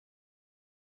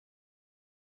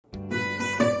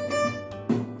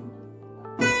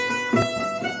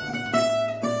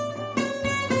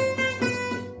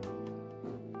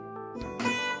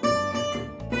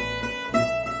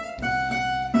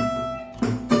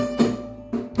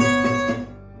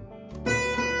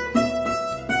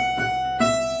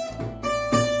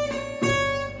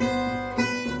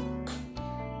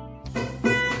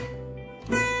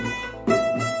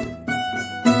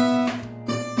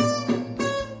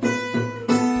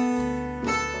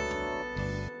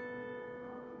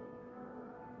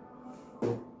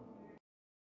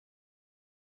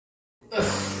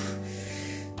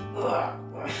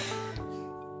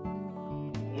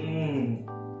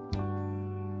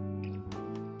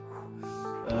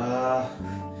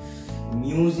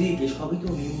Music, এসবই তো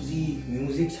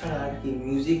music ছাড়া আর কি।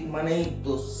 মিউজিক মানেই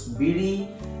তো বিড়ি,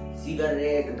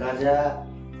 সিগারেট, গাঁজা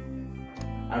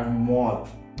আর মদ।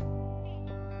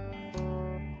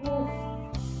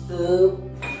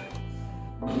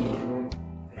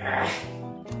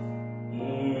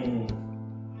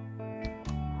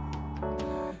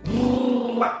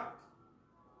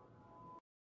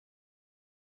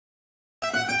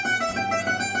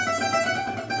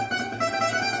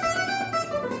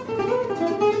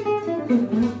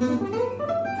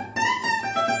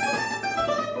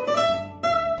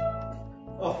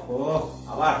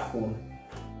 আবার phone.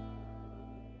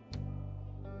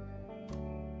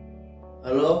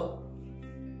 Hello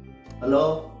hello,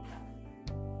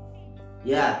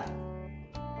 yeah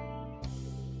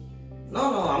no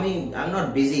no, I am not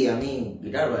busy, আমি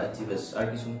গিটার বাজাচ্ছি বাস, আর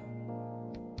কিছু না।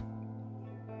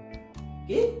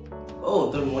 কি? ও,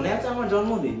 তোর মনে আছে আমার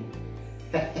জন্মদিন?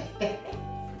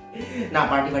 না,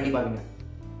 পার্টি পাবি না।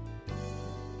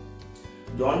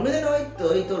 জন্মদিন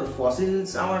ওই তোর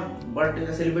ফসিলস আমার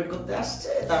বার্থডে সেলিব্রেট করতে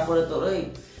আসছে, তারপরে তোর ওই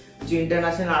কিছু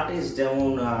ইন্টারন্যাশনাল আর্টিস্ট, যেমন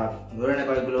ধরে না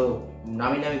কয়েকগুলো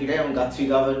নামি গিটার, যেমন গাথরি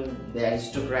গাভেন, দ্য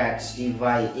অ্যারিস্টোক্র্যাট, স্টিভ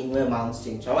ভাই, ইংওয়ে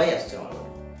মালমস্টিন, সবাই আসছে আমার।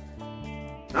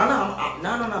 না না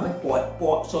না না না ভাই,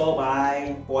 সবাই,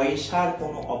 পয়সার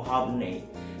কোনো অভাব নেই,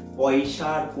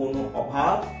 পয়সার কোনো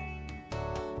অভাব।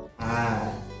 হ্যাঁ,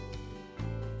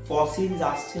 ফসিলস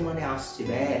আসছে মানে আসছে,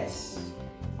 ব্যাস।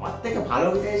 আমার থেকে ভালো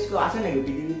গিটারিস্ট কেউ আছে নাকি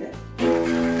পৃথিবীতে?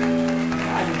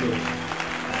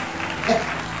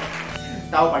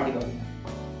 তাও পার্টি পাবি না।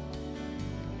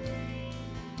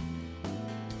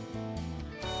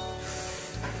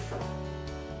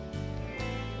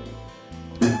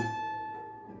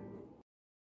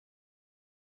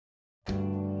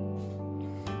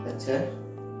 আচ্ছা,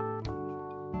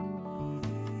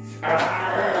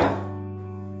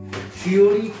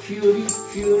 থিওরি।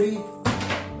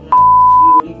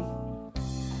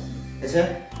 আচ্ছা,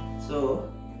 so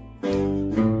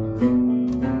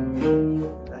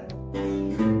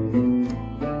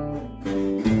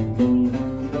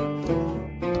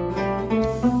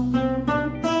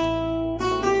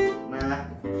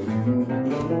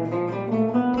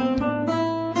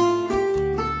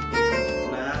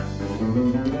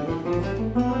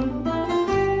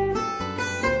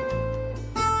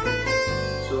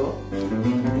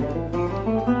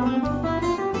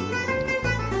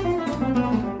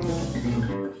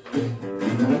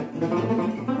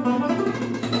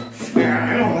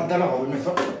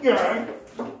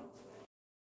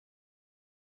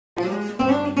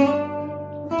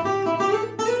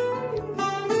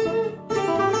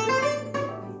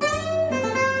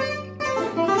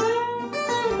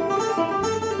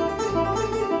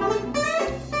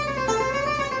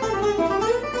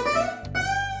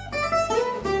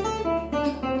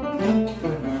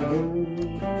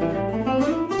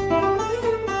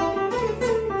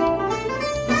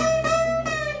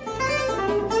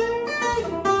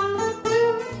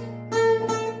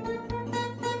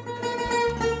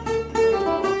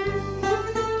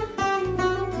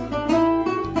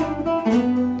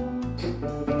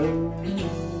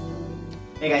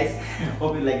Hey guys,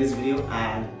 hope you like this video,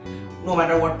 and no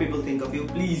matter what people think of you,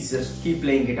 please just keep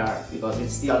playing guitar, because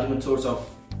it's the ultimate source of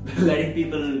letting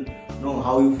people know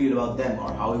how you feel about them or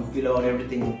how you feel about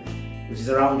everything which is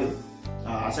around you.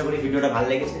 আশা করি ভিডিওটা ভালো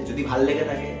লেগেছে। যদি ভালো লেগে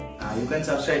থাকে, you can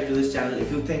subscribe to this channel if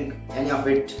you think any of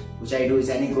it which I do is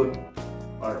any good,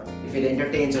 or if it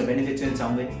entertains or benefits you in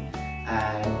some way.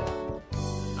 And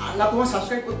না, তোমার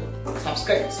সাবস্ক্রাইব করো,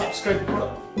 সাবস্ক্রাইব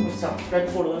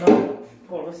করো না,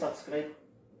 subscribe